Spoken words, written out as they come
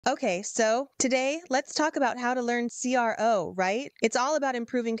Okay, so today let's talk about how to learn CRO, right? It's all about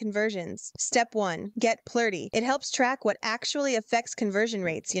improving conversions. Step 1, get Plerdy. It helps track what actually affects conversion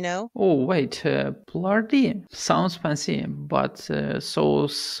rates, you know? Oh wait, Plerdy sounds fancy, but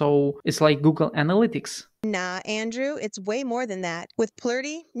so it's like Google Analytics. Nah, Andrew, it's way more than that. With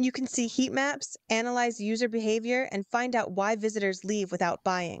Plerdy, you can see heat maps, analyze user behavior, and find out why visitors leave without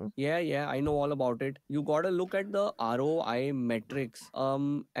buying. Yeah, I know all about it. You gotta look at the ROI metrics,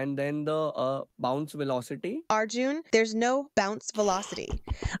 and then the bounce velocity. Arjun, there's no bounce velocity.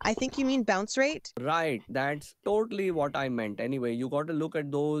 I think you mean bounce rate? Right, that's totally what I meant. Anyway, you gotta look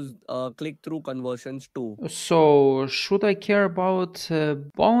at those click-through conversions too. So should I care about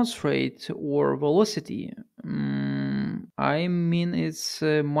bounce rate or velocity? I mean, it's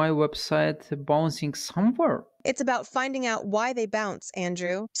my website bouncing somewhere. It's about finding out why they bounce,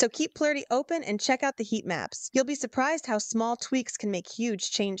 Andrew. So keep Plerdy open and check out the heat maps. You'll be surprised how small tweaks can make huge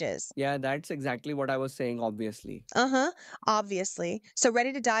changes. Yeah, that's exactly what I was saying, obviously. Uh-huh, obviously. So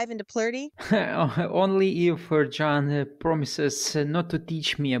ready to dive into Plerdy? Only if John promises not to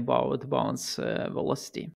teach me about bounce velocity.